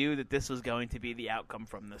knew that this was going to be the outcome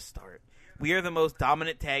from the start. We are the most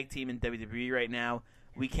dominant tag team in WWE right now.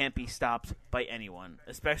 We can't be stopped by anyone,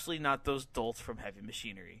 especially not those dolts from Heavy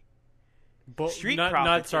Machinery. Street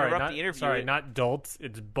Profits interrupt the interview. Sorry, not dolts.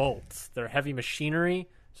 It's bolts. They're Heavy Machinery,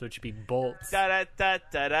 so it should be bolts. Da da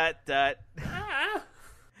da da da.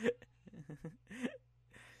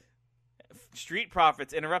 Street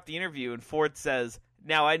Profits interrupt the interview, and Ford says,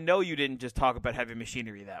 "Now I know you didn't just talk about Heavy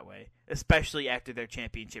Machinery that way, especially after their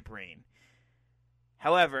championship reign.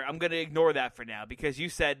 However, I'm going to ignore that for now because you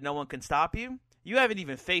said no one can stop you. You haven't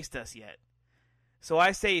even faced us yet. So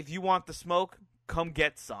I say if you want the smoke, come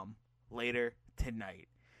get some later tonight."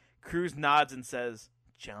 Cruz nods and says,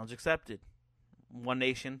 "Challenge accepted. One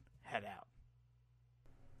Nation, head out."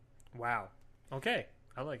 Wow. Okay.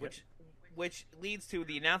 I like it. Which leads to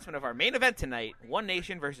the announcement of our main event tonight, One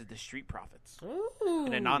Nation versus the Street Profits. Ooh.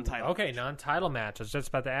 In a non-title match. Okay, non-title match. I was just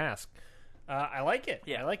about to ask. I like it.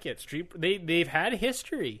 Yeah. I like it. They've had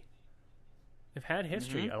history.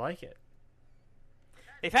 Mm-hmm. I like it.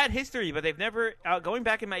 They've had history, but they've never going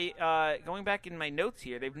back in my notes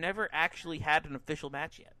here. They've never actually had an official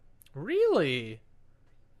match yet. Really?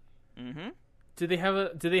 Mm-hmm. Did they have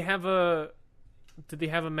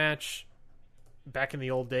a match back in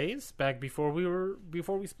the old days? Back before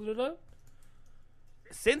we split it up?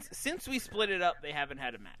 Since we split it up, they haven't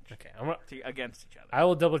had a match. Okay, against each other. I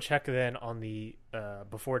will double check then on the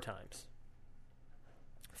before times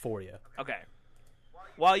for you. Okay.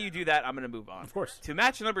 While you do that, I'm going to move on. Of course. To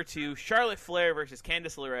match number 2, Charlotte Flair versus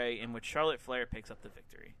Candice LeRae, in which Charlotte Flair picks up the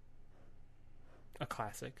victory. A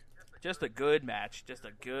classic. Just a good match.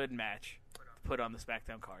 Put on the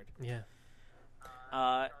SmackDown card. Yeah.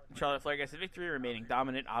 Charlotte Flair gets the victory, remaining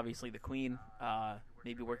dominant. Obviously, the Queen.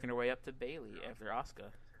 Maybe working her way up to Bayley after Asuka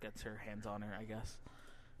gets her hands on her, I guess.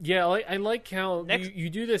 Yeah, I like how you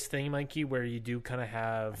do this thing, Mikey, where you do kind of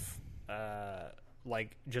have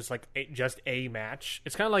just a match.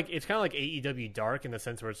 It's kind of like AEW Dark in the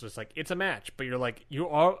sense where it's just like it's a match, but you're like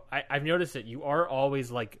I've noticed it. You are always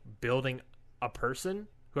like building a person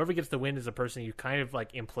whoever gets the win is a person you kind of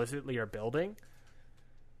like implicitly are building.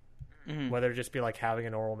 Whether it just be like having a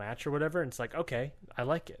normal match or whatever, and it's like, okay, I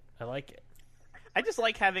like it. I just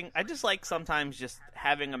like sometimes just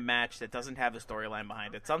having a match that doesn't have a storyline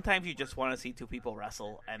behind it. Sometimes you just want to see two people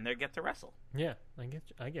wrestle, and they get to wrestle. Yeah, I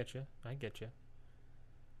get you.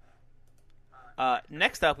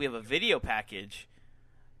 Next up, we have a video package.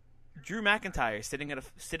 Drew McIntyre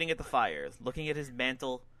sitting at the fire, looking at his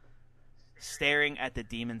mantle, staring at the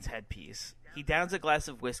demon's headpiece. He downs a glass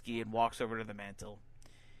of whiskey and walks over to the mantle.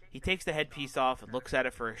 He takes the headpiece off and looks at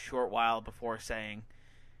it for a short while before saying,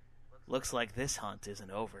 "Looks like this hunt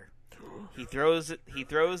isn't over." He throws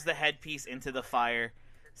the headpiece into the fire,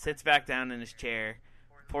 sits back down in his chair,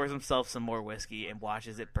 pours himself some more whiskey, and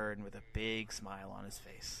watches it burn with a big smile on his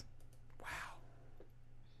face.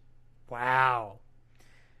 Wow.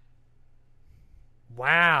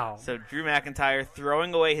 So Drew McIntyre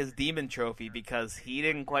throwing away his demon trophy because he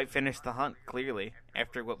didn't quite finish the hunt, clearly,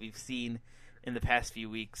 after what we've seen in the past few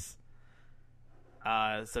weeks.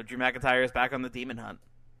 So Drew McIntyre is back on the demon hunt.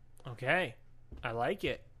 Okay. I like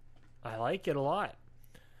it a lot.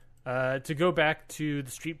 To go back to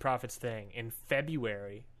the Street Profits thing, in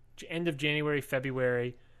February, end of January,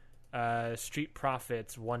 February, Street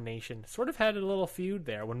Profits, One Nation sort of had a little feud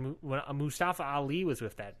there. When Mustafa Ali was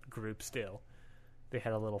with that group still, they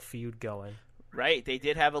had a little feud going. Right, they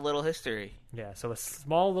did have a little history. Yeah, so a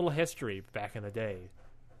small little history back in the day.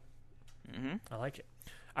 Mm-hmm. I like it.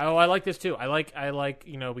 I like this too. I like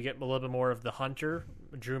we get a little bit more of the Hunter,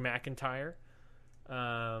 Drew McIntyre,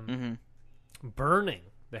 burning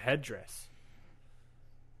the headdress.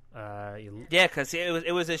 Because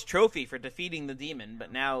it was his trophy for defeating the demon,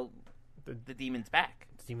 but now the demon's back.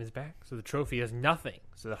 The demon's back, so the trophy is nothing.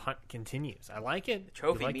 So the hunt continues. I like it. The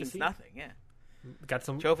trophy means nothing. Yeah, got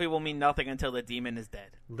some trophy will mean nothing until the demon is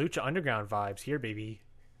dead. Lucha Underground vibes here, baby.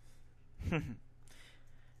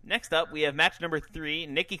 Next up, we have match number 3,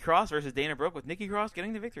 Nikki Cross versus Dana Brooke, with Nikki Cross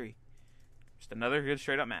getting the victory. Just another good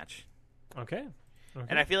straight-up match. Okay.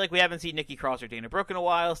 And I feel like we haven't seen Nikki Cross or Dana Brooke in a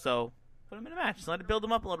while, so put them in a match. Just let it build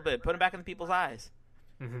them up a little bit. Put them back in people's eyes.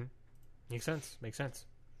 Mm-hmm. Makes sense.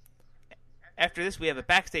 After this, we have a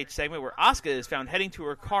backstage segment where Asuka is found heading to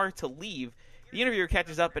her car to leave. The interviewer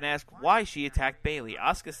catches up and asks why she attacked Bayley.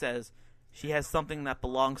 Asuka says, "She has something that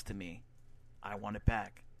belongs to me. I want it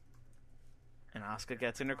back." And Asuka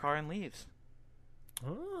gets in her car and leaves.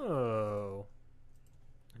 Oh.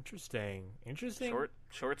 Interesting.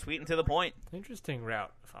 Short, sweet, and to the point. Interesting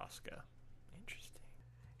route of Asuka. Interesting.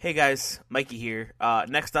 Hey guys, Mikey here.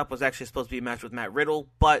 Next up was actually supposed to be a match with Matt Riddle,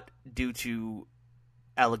 but due to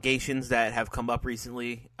allegations that have come up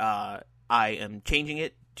recently, I am changing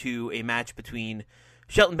it to a match between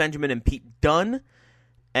Shelton Benjamin and Pete Dunne.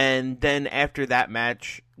 And then after that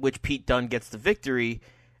match, which Pete Dunne gets the victory,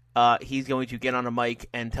 he's going to get on a mic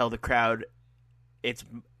and tell the crowd, it's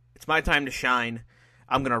my time to shine.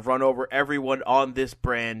 I'm going to run over everyone on this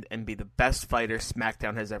brand and be the best fighter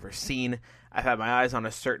SmackDown has ever seen. I've had my eyes on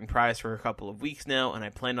a certain prize for a couple of weeks now, and I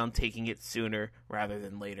plan on taking it sooner rather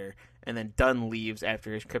than later. And then Dunn leaves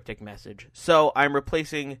after his cryptic message. So I'm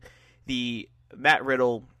replacing the Matt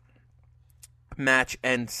Riddle match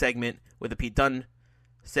and segment with a Pete Dunne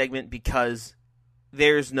segment because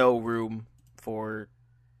there's no room for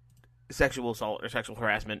sexual assault or sexual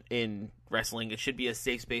harassment in wrestling. It should be a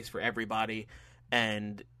safe space for everybody.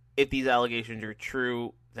 And if these allegations are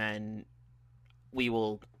true, then we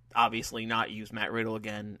will obviously not use Matt Riddle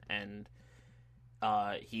again, and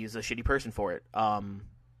he's a shitty person for it.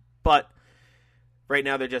 But right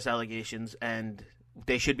now they're just allegations, and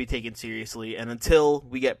they should be taken seriously. And until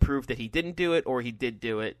we get proof that he didn't do it or he did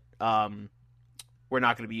do it, we're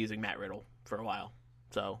not going to be using Matt Riddle for a while.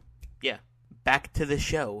 So, yeah. Back to the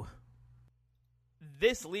show.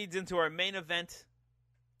 This leads into our main event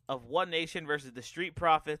of One Nation versus the Street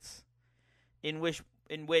Profits, in which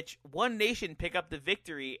One Nation pick up the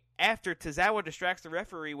victory after Tozawa distracts the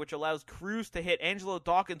referee, which allows Cruz to hit Angelo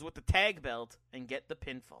Dawkins with the tag belt and get the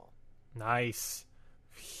pinfall. Nice.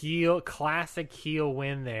 Classic heel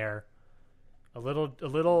win there. A little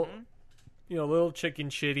little chicken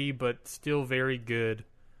shitty, but still very good.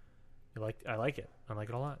 I like it. I like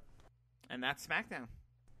it a lot. And that's SmackDown.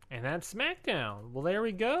 Well, there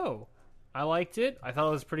we go. I liked it. I thought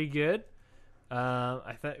it was pretty good.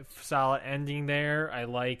 I thought solid ending there. I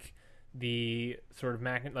like the sort of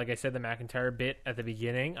like I said, the McIntyre bit at the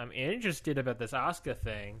beginning. I'm interested about this Asuka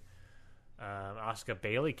thing. Asuka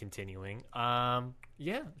Bayley continuing.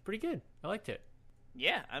 Yeah, it's pretty good. I liked it.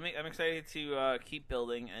 Yeah, I'm excited to keep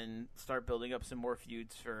building and start building up some more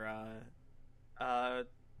feuds for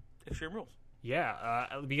Extreme Rules.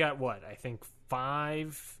 Yeah, we got what? I think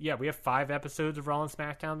we have 5 episodes of Raw and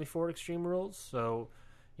SmackDown before Extreme Rules. So,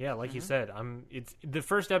 yeah, like you said, it's the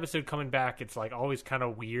first episode coming back. It's like always kind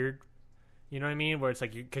of weird. You know what I mean? Where it's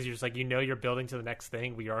like because you're just like you're building to the next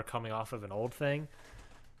thing. We are coming off of an old thing.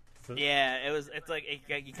 So, yeah, it's like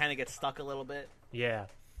you kind of get stuck a little bit. Yeah,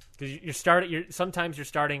 because sometimes you're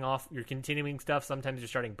starting off, you're continuing stuff. Sometimes you're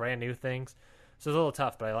starting brand new things. So it's a little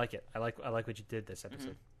tough, but I like it. I like what you did this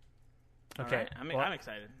episode. Okay, right. I'm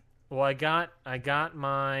excited. Well, I got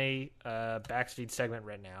my backstage segment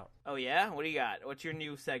written out. Oh yeah, what do you got? What's your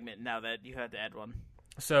new segment now that you had to add one?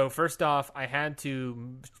 So first off, I had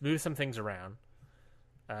to move some things around.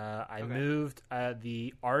 I moved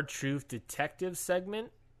the R-Truth Detective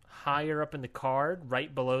segment higher up in the card,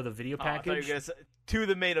 right below the video package. I thought you were gonna say, to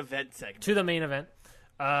the main event segment. To the main event.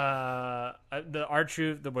 The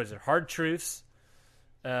R-Truth, Hard Truths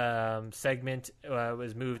segment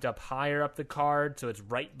was moved up higher up the card, so it's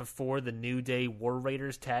right before the New Day War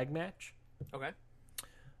Raiders tag match. Okay.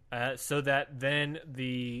 So that then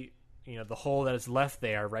the hole that is left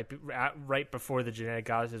there right before the Genetic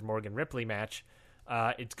Goddesses Morgan Ripley match,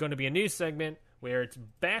 it's going to be a new segment where it's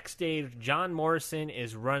backstage. John Morrison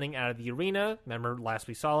is running out of the arena. Remember last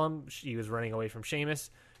we saw him, he was running away from Sheamus.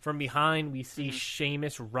 From behind, we see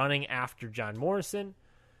Sheamus running after John Morrison.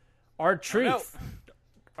 R-Truth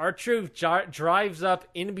drives up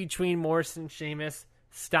in between Morrison and Sheamus,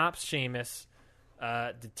 stops Sheamus.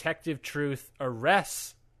 Detective Truth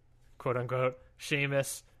arrests, quote unquote,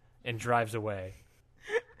 Sheamus and drives away.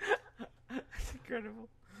 That's incredible.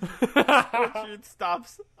 R-Truth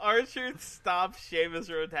stops Sheamus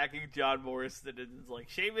from attacking John Morrison and is like,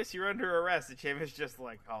 Sheamus, you're under arrest. And Sheamus just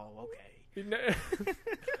like, oh, okay.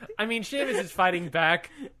 I mean, Sheamus is fighting back,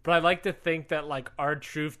 but I like to think that like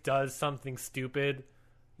R-Truth does something stupid,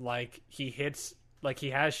 like he has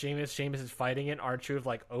Sheamus is fighting it, R-Truth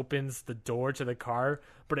like opens the door to the car,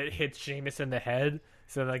 but it hits Sheamus in the head,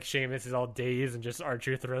 so like Sheamus is all dazed and just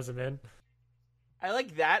R-Truth throws him in. I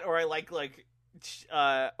like that, or I like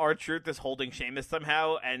R-Truth is holding Sheamus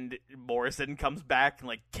somehow, and Morrison comes back and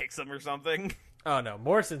like kicks him or something. Oh no,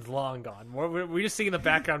 Morrison's long gone. We just see in the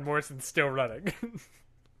background Morrison's still running.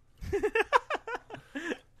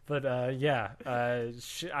 But I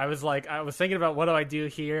was thinking about what do I do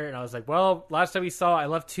here, and I was like, well, last time we saw, I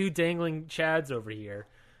left 2 dangling Chads over here.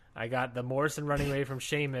 I got the Morrison running away from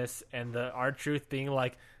Sheamus, and the R-Truth being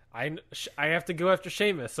like, I have to go after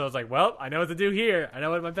Sheamus. So I was like, well, I know what to do here. I know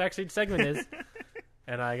what my backstage segment is,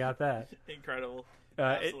 and I got that. Incredible,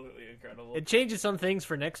 absolutely incredible. It changes some things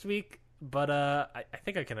for next week, but I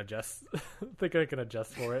think I can adjust. I think I can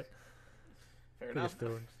adjust for it. Fair enough. I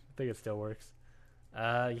think it still works.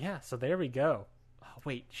 So there we go. Oh,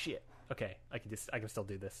 wait, shit. Okay, I can still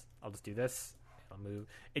do this. I'll just do this. I'll move.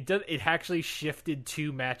 It actually shifted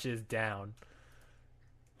 2 matches down.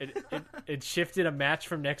 It shifted a match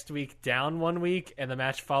from next week down 1 week, and the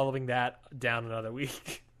match following that down another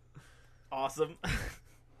week. Awesome.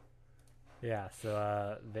 Yeah,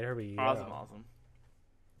 so there we go. Awesome.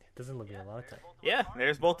 It doesn't look like a lot of time. Yeah,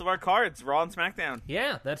 there's both of our cards, Raw and SmackDown.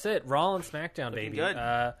 Yeah, that's it. Raw and SmackDown, Looking baby.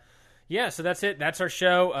 Good. Yeah, so that's it. That's our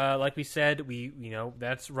show. Like we said,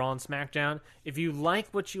 that's Raw and SmackDown. If you like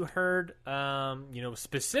what you heard,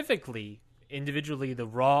 specifically, individually, the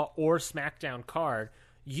Raw or SmackDown card,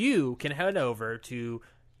 you can head over to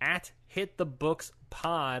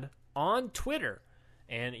 @HitTheBooksPod on Twitter,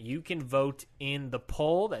 and you can vote in the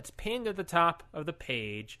poll that's pinned at the top of the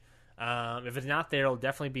page. If it's not there, it'll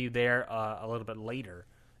definitely be there a little bit later,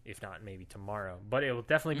 if not maybe tomorrow. But it will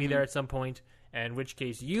definitely be there at some point, in which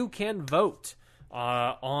case you can vote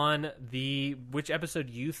on which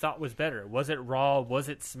episode you thought was better. Was it Raw? Was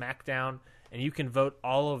it SmackDown? And you can vote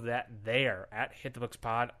all of that there at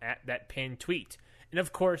 @HitTheBooksPod at that pinned tweet. And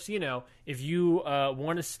of course, if you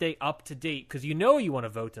want to stay up to date, because you want to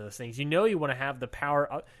vote to those things, you want to have the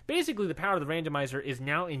power. Basically, the power of the randomizer is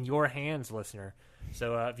now in your hands, listener.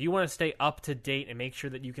 So if you want to stay up to date and make sure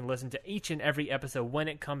that you can listen to each and every episode when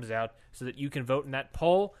it comes out so that you can vote in that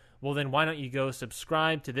poll, well, then why don't you go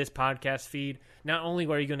subscribe to this podcast feed? Not only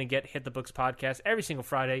are you going to get Hit the Books podcast every single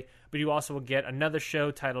Friday, but you also will get another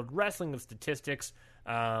show titled Wrestling of Statistics,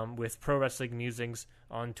 with Pro Wrestling Musings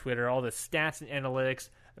on Twitter, all the stats and analytics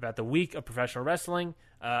about the week of professional wrestling.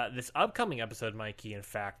 This upcoming episode, Mikey, in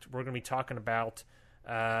fact, we're going to be talking about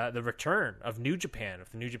the return of New Japan,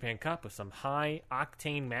 of the New Japan Cup, with some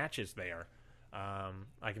high-octane matches there.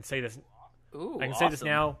 I can say this. Say this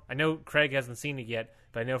now. I know Craig hasn't seen it yet,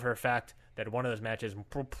 but I know for a fact that one of those matches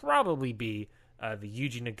will probably be the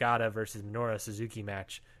Yuji Nagata versus Minoru Suzuki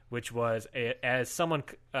match, which was, as someone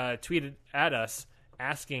tweeted at us,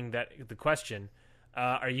 asking the question,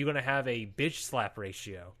 Are you going to have a bitch slap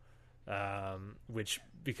ratio?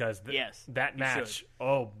 Because Yes, that you match. should.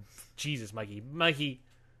 Oh, Jesus, Mikey.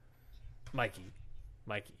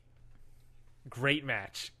 Great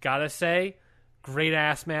match. Gotta say, great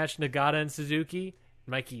ass match. Nagata and Suzuki.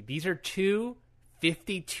 Mikey, these are two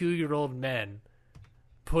 52-year-old men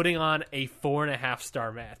putting on a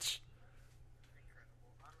 4.5-star match.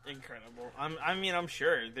 Incredible. I'm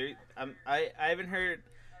sure. I haven't heard.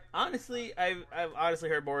 Honestly, I've honestly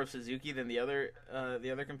heard more of Suzuki than the other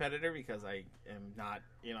competitor because I am not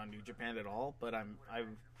in on New Japan at all. But I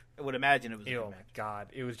would imagine it was a good Oh my match. god!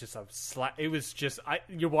 It was just a slap. It was just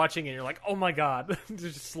you're watching it, and you're like, oh my god,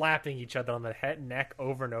 just slapping each other on the head and neck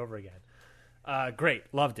over and over again. Great,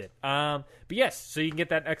 loved it. But yes, so you can get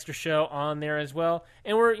that extra show on there as well.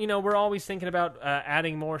 And we're always thinking about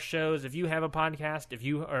adding more shows. If you have a podcast, if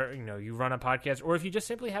you are you run a podcast, or if you just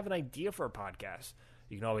simply have an idea for a podcast,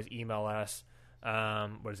 you can always email us.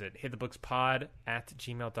 What is it?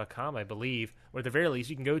 hitthebooks.pod@gmail.com, I believe. Or at the very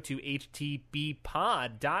least, you can go to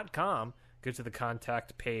htbpod.com, go to the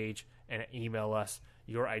contact page, and email us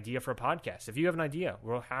your idea for a podcast. If you have an idea,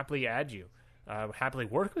 we'll happily add you. Happily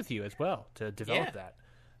work with you as well to develop that,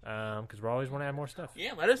 because we always want to add more stuff.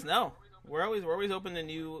 Yeah, let us know. We're always open to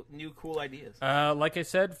new cool ideas. Like I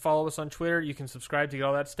said, follow us on Twitter. You can subscribe to get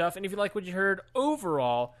all that stuff. And if you like what you heard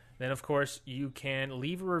overall, then of course you can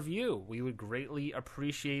leave a review. We would greatly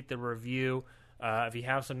appreciate the review. If you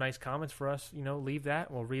have some nice comments for us, leave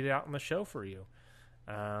that. We'll read it out on the show for you.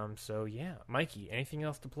 So yeah, Mikey, anything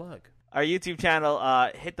else to plug? Our YouTube channel,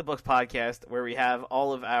 Hit the Books Podcast, where we have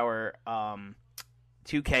all of our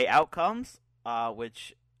 2K outcomes,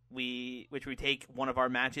 which we take one of our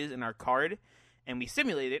matches in our card and we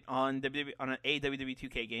simulate it on an WWE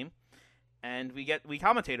 2K game, and we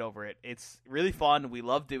commentate over it. It's really fun. We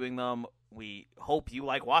love doing them. We hope you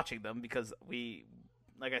like watching them because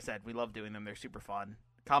like I said, we love doing them. They're super fun.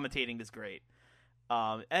 Commentating is great.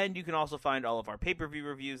 And you can also find all of our pay-per-view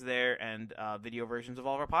reviews there and video versions of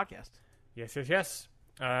all of our podcasts. Yes.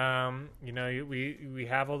 We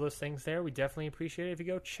have all those things there. We definitely appreciate it if you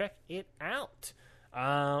go check it out.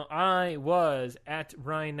 I was at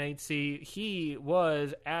Ryan Knightsey. He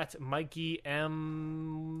was at Mikey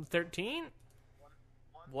M13.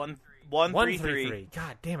 133.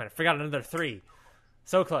 God damn it! I forgot another 3.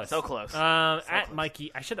 So close. So close. At close.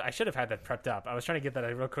 Mikey, I should have had that prepped up. I was trying to get that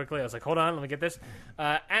real quickly. I was like, hold on, let me get this.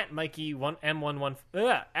 At Mikey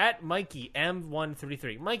at Mikey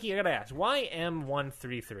M133. Mikey, I gotta ask, why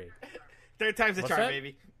M133? Third time's the What's charm, that?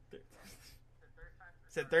 baby.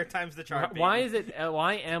 Said third time's the charm, baby. Why is it?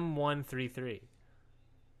 Why M133?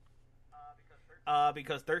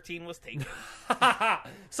 Because 13 was taken.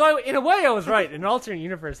 So in a way, I was right. In an alternate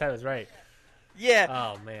universe, I was right.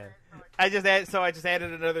 Yeah. Oh man. I just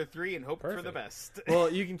added another 3 and hoped for the best.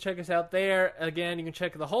 Well, you can check us out there. Again, you can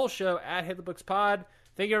check the whole show at Hit the Books Pod.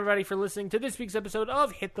 Thank you, everybody, for listening to this week's episode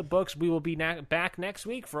of Hit the Books. We will be back next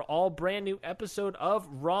week for all brand new episode of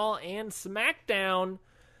Raw and SmackDown.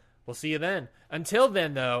 We'll see you then. Until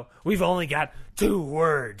then, though, we've only got 2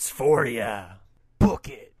 words for you. Book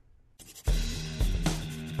it.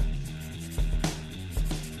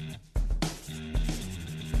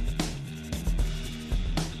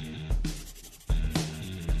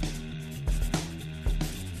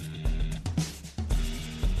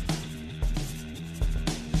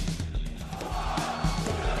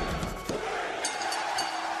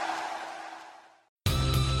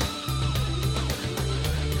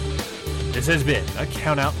 This has been a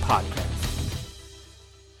Count Out Podcast.